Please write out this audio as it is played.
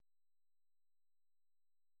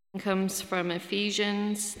Comes from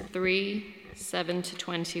Ephesians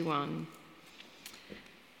 3:7-21.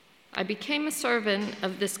 I became a servant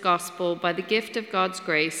of this gospel by the gift of God's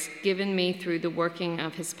grace given me through the working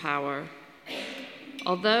of his power.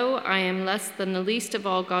 Although I am less than the least of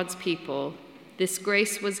all God's people, this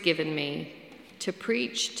grace was given me to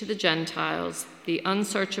preach to the Gentiles the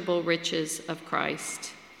unsearchable riches of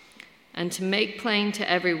Christ, and to make plain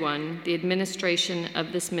to everyone the administration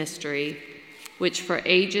of this mystery, which for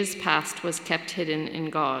ages past was kept hidden in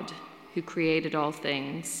God, who created all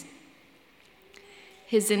things.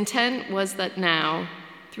 His intent was that now,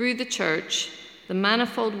 through the church, the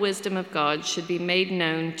manifold wisdom of God should be made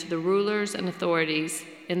known to the rulers and authorities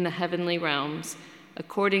in the heavenly realms,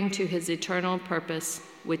 according to his eternal purpose,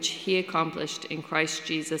 which he accomplished in Christ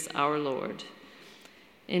Jesus our Lord.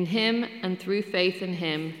 In him and through faith in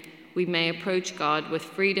him, we may approach God with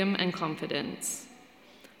freedom and confidence.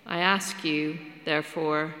 I ask you,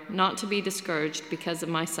 therefore, not to be discouraged because of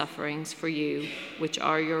my sufferings for you, which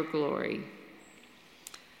are your glory.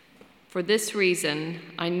 For this reason,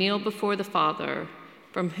 I kneel before the Father,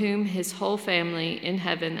 from whom his whole family in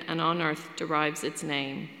heaven and on earth derives its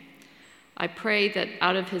name. I pray that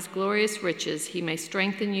out of his glorious riches he may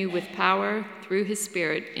strengthen you with power through his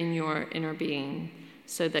Spirit in your inner being,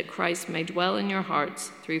 so that Christ may dwell in your hearts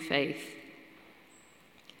through faith.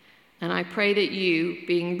 And I pray that you,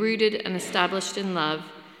 being rooted and established in love,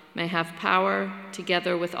 may have power,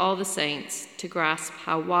 together with all the saints, to grasp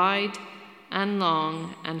how wide and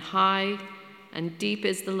long and high and deep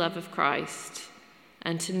is the love of Christ,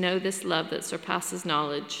 and to know this love that surpasses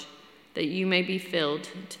knowledge, that you may be filled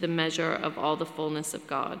to the measure of all the fullness of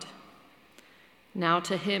God. Now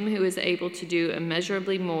to him who is able to do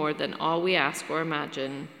immeasurably more than all we ask or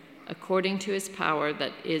imagine, according to his power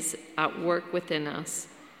that is at work within us,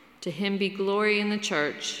 to him be glory in the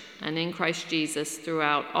church and in Christ Jesus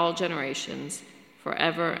throughout all generations,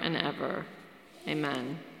 forever and ever.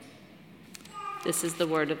 Amen. This is the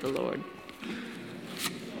word of the Lord.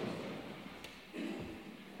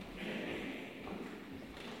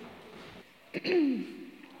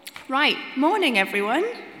 Right, morning everyone.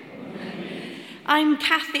 I'm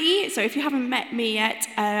Kathy, so if you haven't met me yet,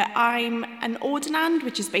 I'm an ordinand,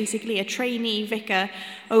 which is basically a trainee vicar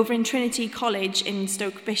over in Trinity College in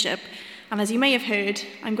Stoke Bishop. And as you may have heard,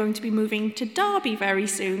 I'm going to be moving to Derby very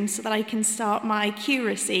soon so that I can start my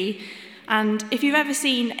curacy. And if you've ever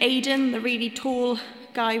seen Aidan, the really tall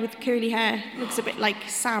guy with curly hair, looks a bit like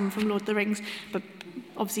Sam from Lord of the Rings, but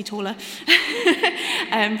obviously taller.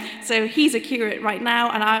 So he's a curate right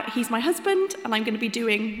now, and he's my husband, and I'm going to be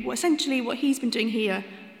doing essentially what he's been doing here,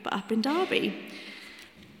 but up in Derby.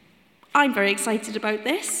 I'm very excited about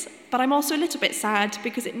this, but I'm also a little bit sad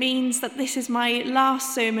because it means that this is my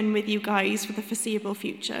last sermon with you guys for the foreseeable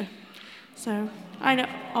future. So, I know,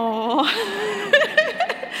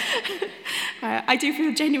 I do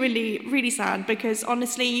feel genuinely really sad because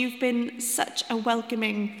honestly, you've been such a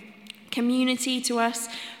welcoming community to us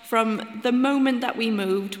from the moment that we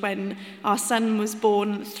moved, when our son was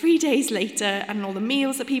born 3 days later, and all the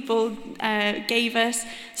meals that people gave us.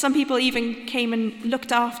 Some people even came and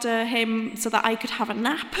looked after him so that I could have a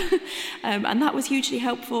nap, and that was hugely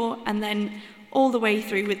helpful. And then all the way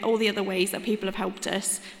through with all the other ways that people have helped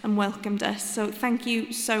us and welcomed us. So thank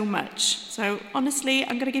you so much. So honestly,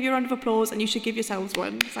 I'm going to give you a round of applause, and you should give yourselves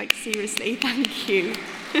one. It's like, seriously, thank you.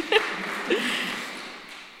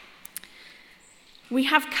 We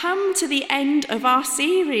have come to the end of our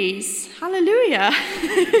series. Hallelujah.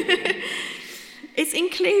 It's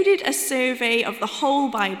included a survey of the whole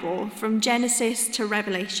Bible from Genesis to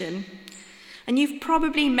Revelation. And you've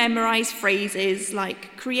probably memorized phrases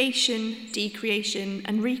like creation, decreation,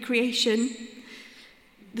 and recreation.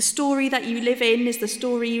 The story that you live in is the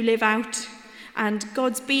story you live out. And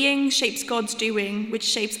God's being shapes God's doing, which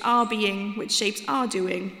shapes our being, which shapes our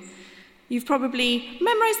doing. You've probably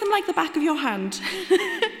memorized them like the back of your hand.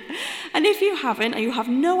 And if you haven't, and you have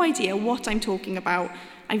no idea what I'm talking about,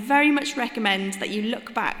 I very much recommend that you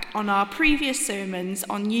look back on our previous sermons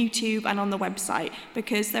on YouTube and on the website,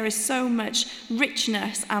 because there is so much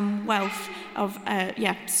richness and wealth of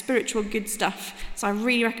spiritual good stuff. So I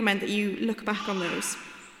really recommend that you look back on those.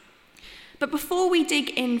 But before we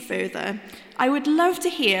dig in further, I would love to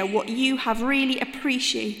hear what you have really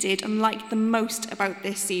appreciated and liked the most about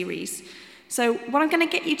this series. So what I'm going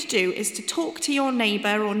to get you to do is to talk to your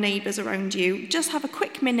neighbour or neighbours around you, just have a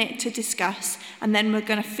quick minute to discuss, and then we're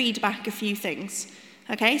going to feed back a few things.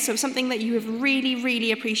 Okay, so something that you have really,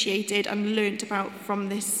 really appreciated and learnt about from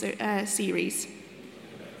this series.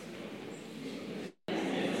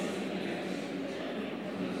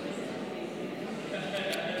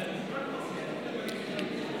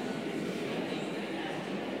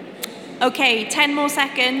 Okay, 10 more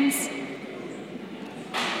seconds.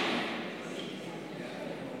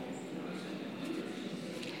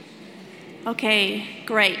 Okay,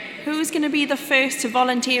 great. Who's going to be the first to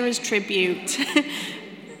volunteer as tribute?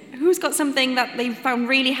 Who's got something that they found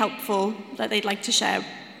really helpful that they'd like to share?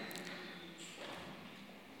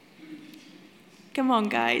 Come on,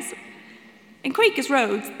 guys. In Quakers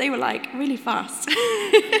Road, they were like really fast.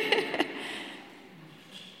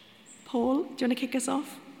 Paul, do you want to kick us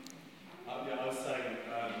off? Yeah, I was saying,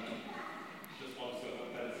 just want to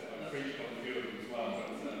I preached on a few of them as well,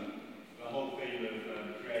 but the whole theme of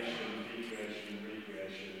creation, decreation, and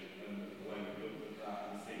recreation, and the way we looked at that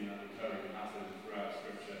and seen that recurring pattern throughout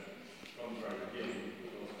Scripture, from the very beginning, of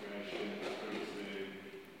course, creation, through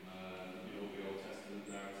to the Old Testament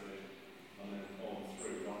narrative, and then on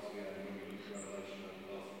through right to the end when we look at Revelation over the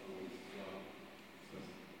last couple of weeks as well.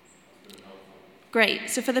 So that's been helpful. Great.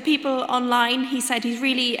 So for the people online, he said he's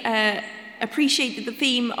really appreciated the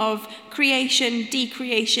theme of creation,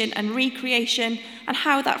 decreation, and recreation, and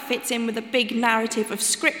how that fits in with the big narrative of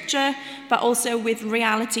Scripture, but also with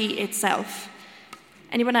reality itself.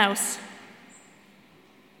 Anyone else?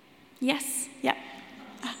 Yes? Yeah.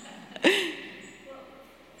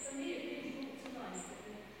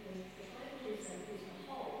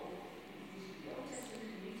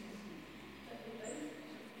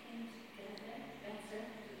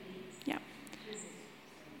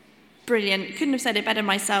 Brilliant. Couldn't have said it better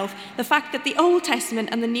myself. The fact that the Old Testament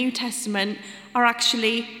and the New Testament are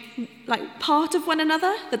actually like part of one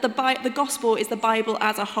another, that the gospel is the Bible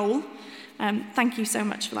as a whole. Thank you so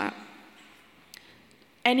much for that.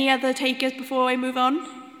 Any other takers before I move on?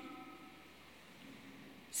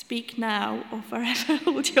 Speak now or forever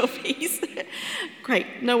hold your peace.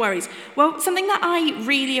 Great, no worries. Well, something that I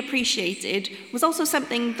really appreciated was also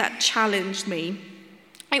something that challenged me.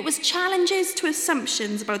 It was challenges to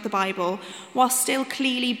assumptions about the Bible while still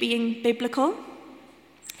clearly being biblical.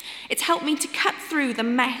 It's helped me to cut through the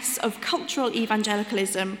mess of cultural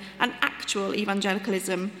evangelicalism and actual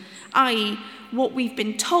evangelicalism, i.e., what we've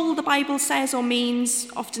been told the Bible says or means,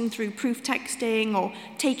 often through proof texting or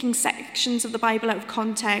taking sections of the Bible out of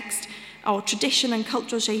context, or tradition and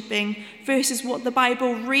cultural shaping, versus what the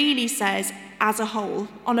Bible really says as a whole,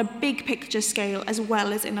 on a big picture scale as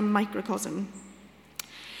well as in a microcosm.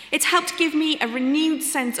 It's helped give me a renewed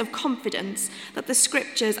sense of confidence that the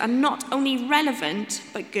Scriptures are not only relevant,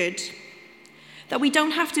 but good. That we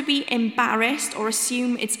don't have to be embarrassed or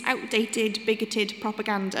assume it's outdated, bigoted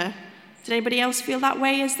propaganda. Did anybody else feel that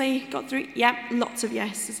way as they got through? Yep, lots of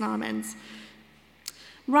yeses and amens.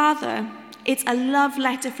 Rather, it's a love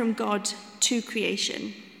letter from God to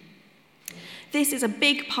creation. This is a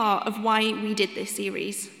big part of why we did this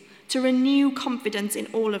series, to renew confidence in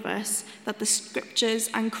all of us that the Scriptures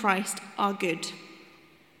and Christ are good.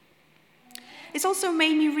 It's also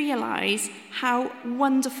made me realise how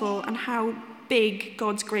wonderful and how big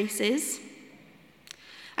God's grace is.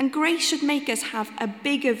 And grace should make us have a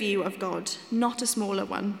bigger view of God, not a smaller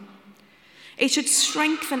one. It should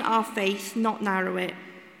strengthen our faith, not narrow it.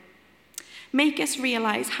 Make us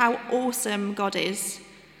realise how awesome God is.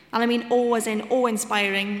 And I mean awe as in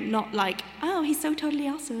awe-inspiring, not like, oh, he's so totally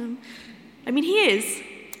awesome. I mean, he is,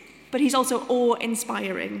 but he's also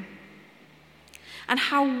awe-inspiring. And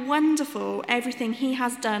how wonderful everything he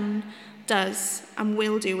has done, does, and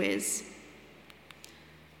will do is.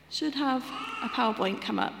 Should have a PowerPoint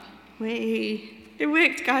come up. It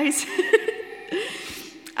worked, guys.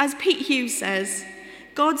 As Pete Hughes says,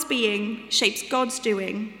 God's being shapes God's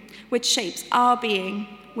doing, which shapes our being,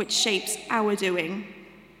 which shapes our doing.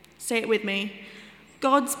 Say it with me.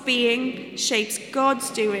 God's being shapes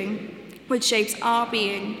God's doing, which shapes our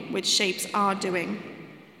being, which shapes our doing.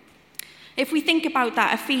 If we think about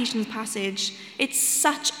that Ephesians passage, it's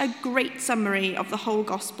such a great summary of the whole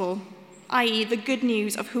gospel, i.e. the good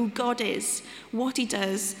news of who God is, what he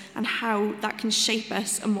does, and how that can shape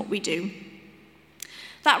us and what we do.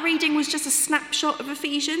 That reading was just a snapshot of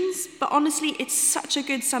Ephesians, but honestly, it's such a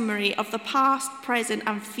good summary of the past, present,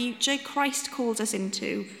 and future Christ calls us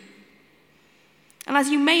into. And as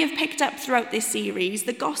you may have picked up throughout this series,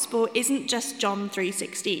 the gospel isn't just John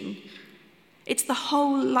 3:16. It's the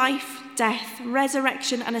whole life, death,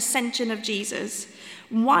 resurrection, and ascension of Jesus.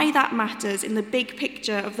 Why that matters in the big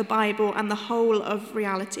picture of the Bible and the whole of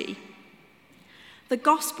reality. The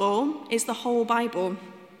gospel is the whole Bible.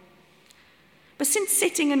 But since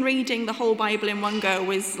sitting and reading the whole Bible in one go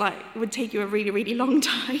would take you a really, really long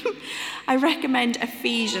time, I recommend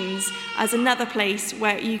Ephesians as another place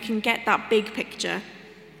where you can get that big picture.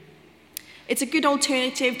 It's a good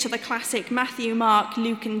alternative to the classic Matthew, Mark,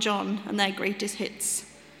 Luke, and John and their greatest hits.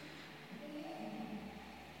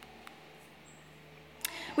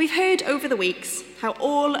 We've heard over the weeks how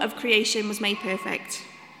all of creation was made perfect,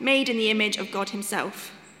 made in the image of God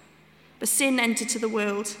himself. But sin entered to the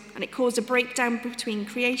world, and it caused a breakdown between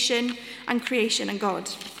creation and God.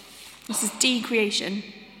 This is decreation.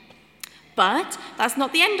 But that's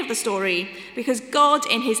not the end of the story, because God,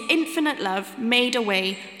 in his infinite love, made a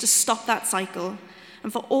way to stop that cycle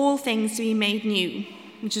and for all things to be made new,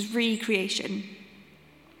 which is recreation.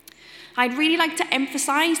 I'd really like to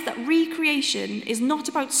emphasize that recreation is not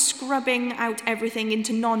about scrubbing out everything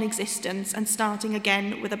into non-existence and starting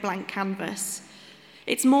again with a blank canvas.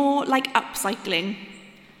 It's more like upcycling.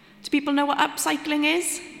 Do people know what upcycling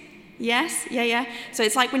is? Yes? Yeah. So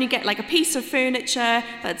it's like when you get like a piece of furniture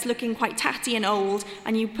that's looking quite tatty and old,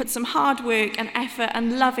 and you put some hard work and effort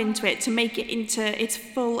and love into it to make it into its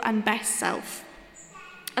full and best self.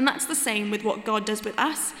 And that's the same with what God does with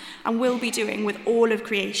us and will be doing with all of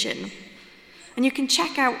creation. And you can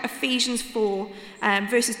check out Ephesians 4,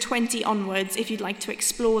 verses 20 onwards, if you'd like to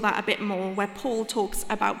explore that a bit more, where Paul talks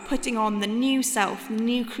about putting on the new self, the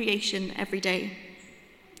new creation every day.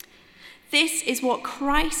 This is what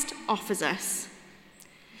Christ offers us.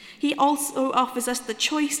 He also offers us the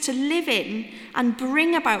choice to live in and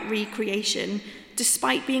bring about recreation,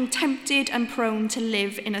 despite being tempted and prone to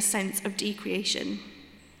live in a sense of decreation.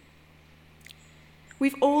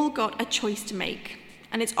 We've all got a choice to make,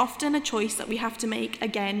 and it's often a choice that we have to make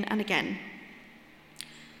again and again.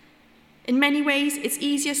 In many ways, it's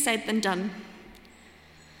easier said than done.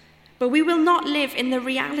 But we will not live in the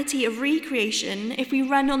reality of recreation if we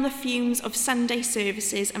run on the fumes of Sunday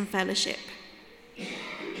services and fellowship.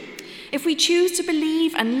 If we choose to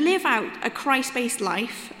believe and live out a Christ-based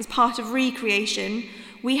life as part of recreation,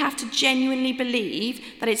 we have to genuinely believe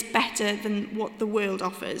that it's better than what the world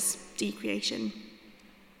offers, decreation.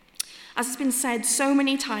 As has been said so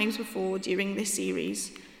many times before during this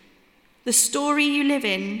series, the story you live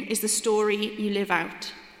in is the story you live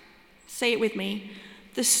out. Say it with me.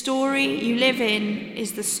 The story you live in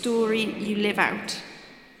is the story you live out.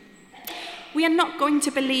 We are not going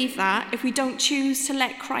to believe that if we don't choose to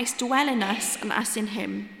let Christ dwell in us and us in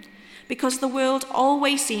him, because the world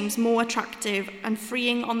always seems more attractive and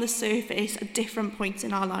freeing on the surface at different points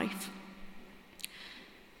in our life.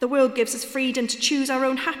 The world gives us freedom to choose our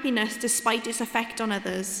own happiness despite its effect on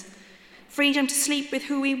others, freedom to sleep with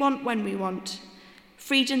who we want when we want,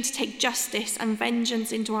 freedom to take justice and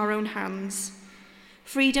vengeance into our own hands,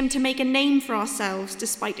 freedom to make a name for ourselves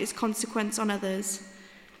despite its consequence on others,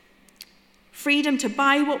 freedom to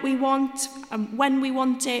buy what we want and when we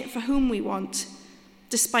want it for whom we want,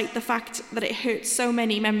 despite the fact that it hurts so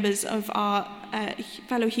many members of our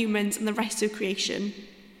fellow humans and the rest of creation.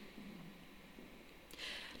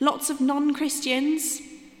 Lots of non-Christians,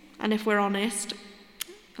 and if we're honest,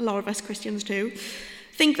 a lot of us Christians too,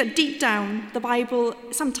 think that deep down the Bible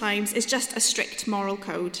sometimes is just a strict moral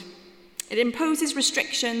code. It imposes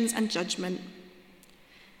restrictions and judgment.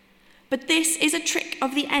 But this is a trick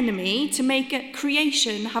of the enemy to make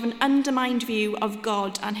creation have an undermined view of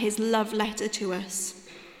God and his love letter to us.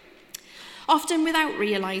 Often without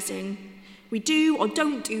realising, we do or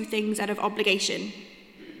don't do things out of obligation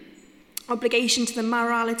to the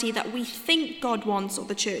morality that we think God wants or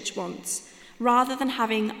the church wants, rather than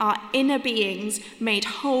having our inner beings made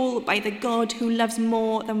whole by the God who loves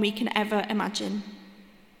more than we can ever imagine.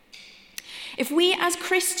 If we as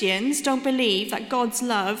Christians don't believe that God's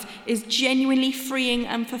love is genuinely freeing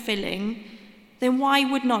and fulfilling, then why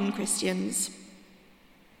would non-Christians?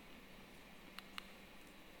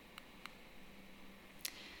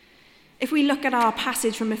 If we look at our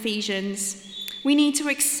passage from Ephesians, we need to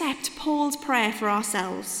accept Paul's prayer for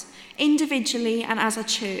ourselves, individually and as a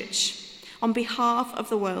church, on behalf of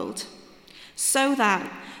the world, so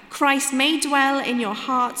that Christ may dwell in your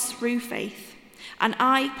hearts through faith. And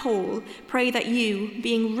I, Paul, pray that you,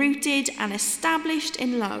 being rooted and established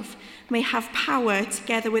in love, may have power,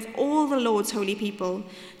 together with all the Lord's holy people,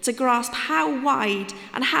 to grasp how wide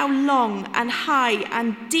and how long and high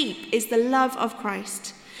and deep is the love of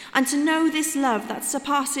Christ, and to know this love that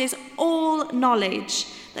surpasses all knowledge,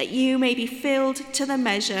 that you may be filled to the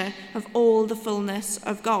measure of all the fullness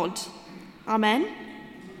of God. Amen.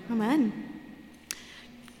 Amen.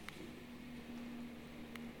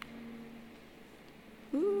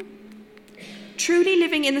 Ooh. Truly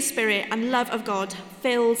living in the Spirit and love of God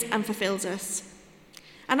fills and fulfills us.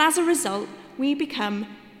 And as a result, we become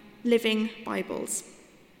living Bibles.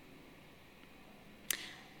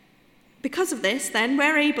 Because of this, then,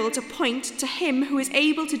 we're able to point to him who is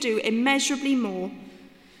able to do immeasurably more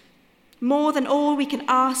than all we can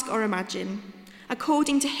ask or imagine,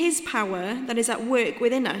 according to his power that is at work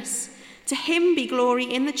within us. To him be glory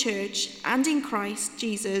in the church and in Christ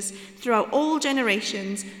Jesus throughout all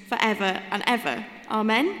generations, forever and ever.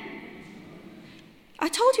 Amen. I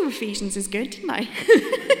told you Ephesians is good, didn't I?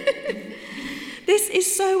 This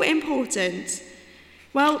is so important.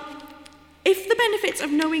 Well, if the benefits of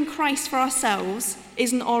knowing Christ for ourselves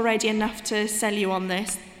isn't already enough to sell you on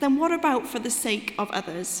this, then what about for the sake of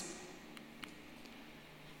others?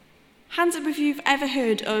 Hands up if you've ever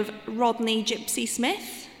heard of Rodney Gypsy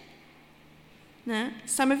Smith. No?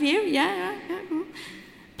 Some of you? Yeah.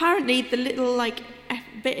 Apparently the little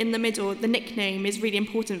bit in the middle, the nickname, is really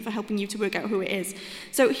important for helping you to work out who it is.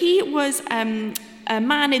 So he was a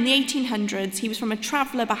man in the 1800s. He was from a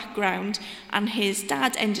traveller background, and his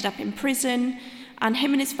dad ended up in prison, and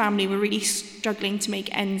him and his family were really struggling to make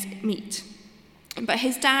ends meet. But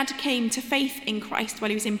his dad came to faith in Christ while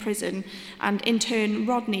he was in prison, and in turn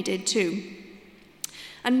Rodney did too.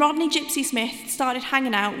 And Rodney Gypsy Smith started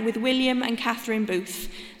hanging out with William and Catherine Booth,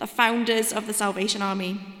 the founders of the Salvation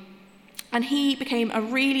Army. And he became a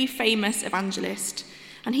really famous evangelist.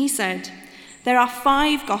 And he said, "There are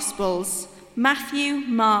 5 Gospels: Matthew,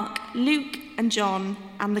 Mark, Luke, and John,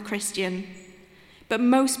 and the Christian. But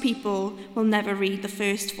most people will never read the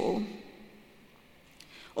first 4.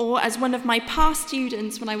 Or, as one of my past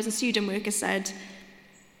students when I was a student worker said,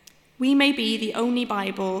 "We may be the only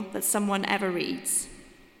Bible that someone ever reads."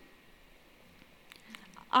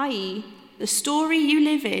 I.e., the story you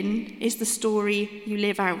live in is the story you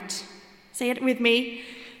live out. Say it with me.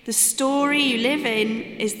 The story you live in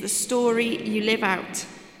is the story you live out.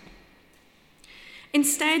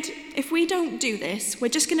 Instead, if we don't do this,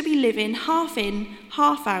 we're just going to be living half in,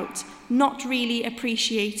 half out, not really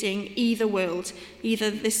appreciating either world, either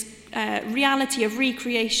this reality of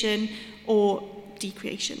recreation or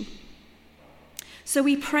decreation. So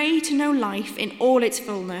we pray to know life in all its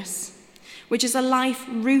fullness, which is a life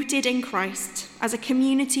rooted in Christ as a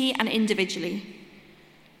community and individually.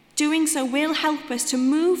 Doing so will help us to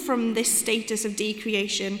move from this status of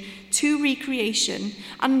decreation to recreation,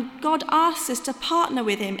 and God asks us to partner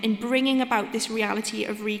with him in bringing about this reality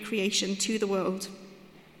of recreation to the world.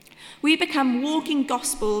 We become walking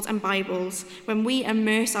gospels and Bibles when we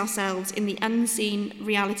immerse ourselves in the unseen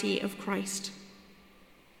reality of Christ.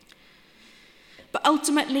 But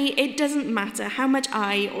ultimately, it doesn't matter how much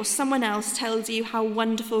I or someone else tells you how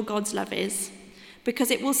wonderful God's love is,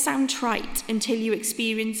 because it will sound trite until you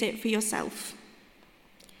experience it for yourself.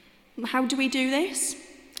 How do we do this?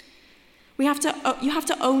 You have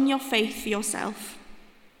to own your faith for yourself.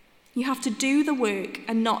 You have to do the work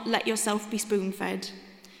and not let yourself be spoon-fed.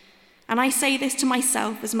 And I say this to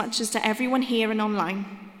myself as much as to everyone here and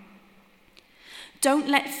online. Don't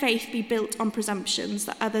let faith be built on presumptions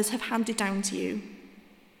that others have handed down to you.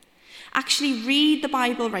 Actually read the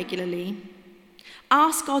Bible regularly.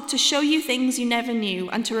 Ask God to show you things you never knew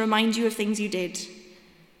and to remind you of things you did.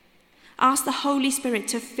 Ask the Holy Spirit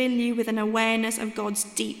to fill you with an awareness of God's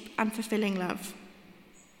deep and fulfilling love.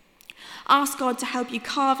 Ask God to help you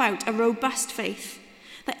carve out a robust faith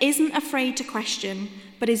that isn't afraid to question,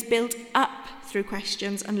 but is built up through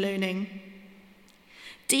questions and learning.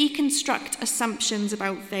 Deconstruct assumptions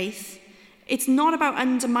about faith. It's not about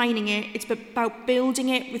undermining it, it's about building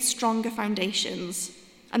it with stronger foundations.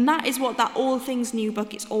 And that is what that All Things New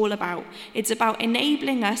book is all about. It's about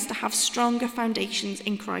enabling us to have stronger foundations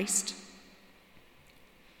in Christ.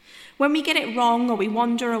 When we get it wrong or we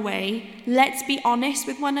wander away, let's be honest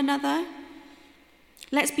with one another.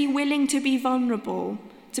 Let's be willing to be vulnerable,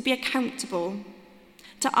 to be accountable,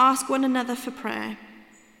 to ask one another for prayer.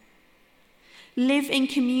 Live in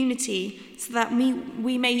community so that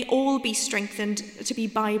we may all be strengthened to be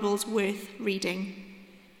Bibles worth reading.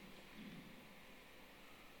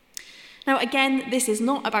 Now again, this is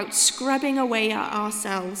not about scrubbing away at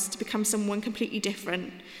ourselves to become someone completely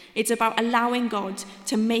different. It's about allowing God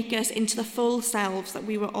to make us into the full selves that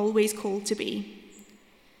we were always called to be.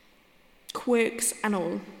 Quirks and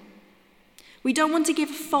all. We don't want to give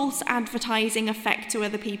false advertising effect to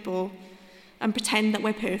other people and pretend that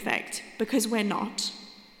we're perfect, because we're not.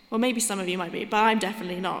 Well, maybe some of you might be, but I'm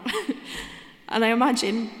definitely not. And I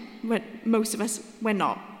imagine most of us, we're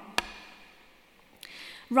not.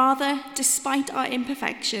 Rather, despite our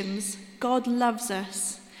imperfections, God loves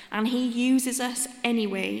us, and he uses us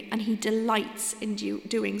anyway, and he delights in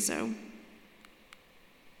doing so.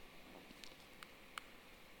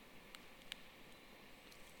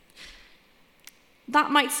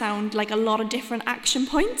 That might sound like a lot of different action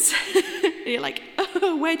points. You're like,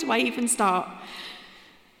 oh, where do I even start?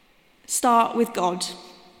 Start with God.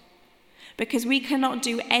 Because we cannot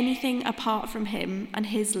do anything apart from him and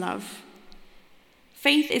his love.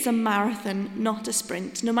 Faith is a marathon, not a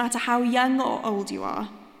sprint, no matter how young or old you are.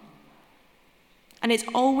 And it's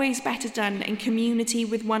always better done in community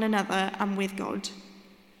with one another and with God.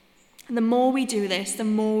 And the more we do this, the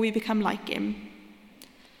more we become like him.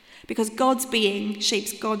 Because God's being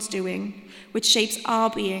shapes God's doing, which shapes our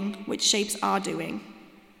being, which shapes our doing.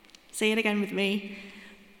 Say it again with me.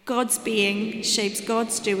 God's being shapes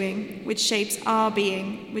God's doing, which shapes our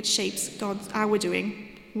being, which shapes our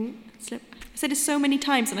doing. Ooh, slip. I said it so many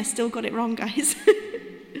times and I still got it wrong, guys.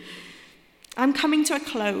 I'm coming to a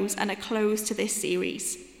close to this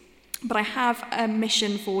series. But I have a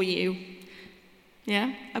mission for you.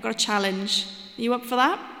 Yeah? I've got a challenge. Are you up for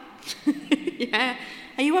that? Yeah.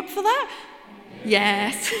 Are you up for that?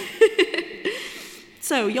 Yes.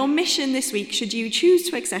 So your mission this week, should you choose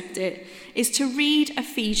to accept it, is to read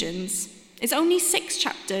Ephesians. It's only 6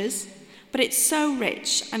 chapters, but it's so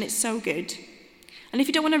rich and it's so good. And if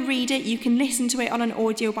you don't want to read it, you can listen to it on an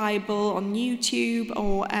audio Bible, on YouTube,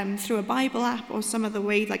 or through a Bible app or some other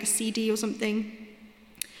way, like a CD or something.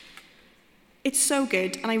 It's so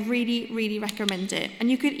good, and I really, really recommend it. And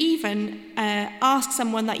you could even ask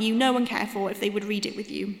someone that you know and care for if they would read it with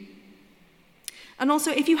you. And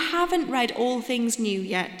also, if you haven't read All Things New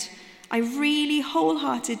yet, I really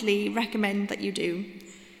wholeheartedly recommend that you do.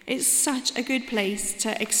 It's such a good place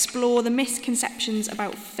to explore the misconceptions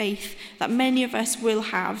about faith that many of us will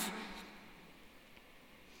have.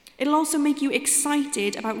 It'll also make you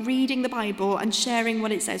excited about reading the Bible and sharing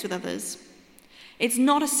what it says with others. It's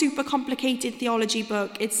not a super complicated theology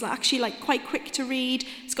book. It's actually quite quick to read.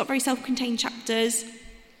 It's got very self-contained chapters.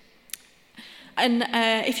 And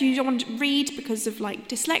if you don't want to read because of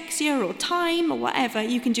dyslexia or time or whatever,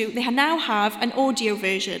 you can do. They now have an audio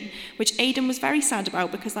version, which Aidan was very sad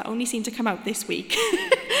about because that only seemed to come out this week.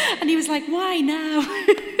 And he was like, "Why now?"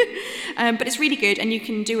 But it's really good, and you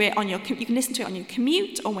can do it you can listen to it on your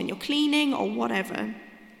commute or when you're cleaning or whatever.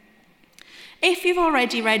 If you've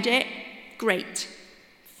already read it, great.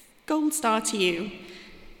 Gold star to you.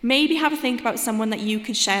 Maybe have a think about someone that you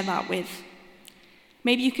could share that with.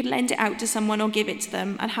 Maybe you could lend it out to someone or give it to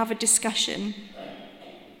them and have a discussion.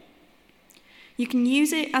 You can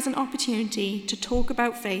use it as an opportunity to talk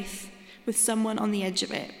about faith with someone on the edge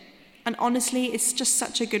of it. And honestly, it's just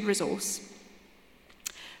such a good resource.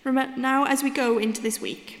 Remember, now as we go into this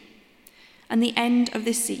week and the end of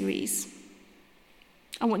this series,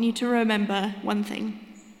 I want you to remember one thing.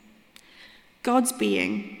 God's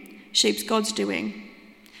being shapes God's doing,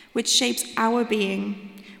 which shapes our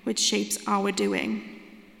being, which shapes our doing.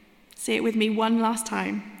 Say it with me one last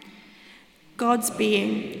time. God's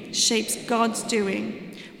being shapes God's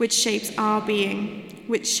doing, which shapes our being,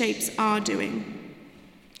 which shapes our doing.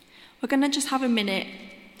 We're going to just have a minute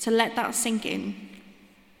to let that sink in.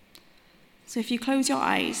 So if you close your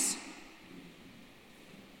eyes,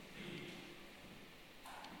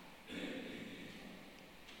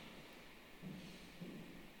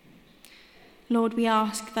 Lord, we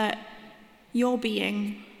ask that your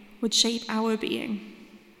being would shape our being.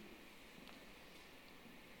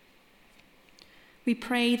 We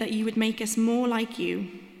pray that you would make us more like you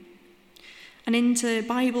and into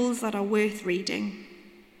Bibles that are worth reading.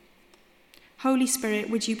 Holy Spirit,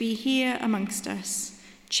 would you be here amongst us,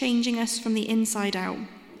 changing us from the inside out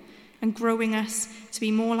and growing us to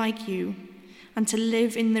be more like you and to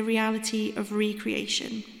live in the reality of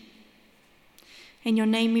recreation. In your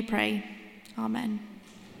name we pray. Amen.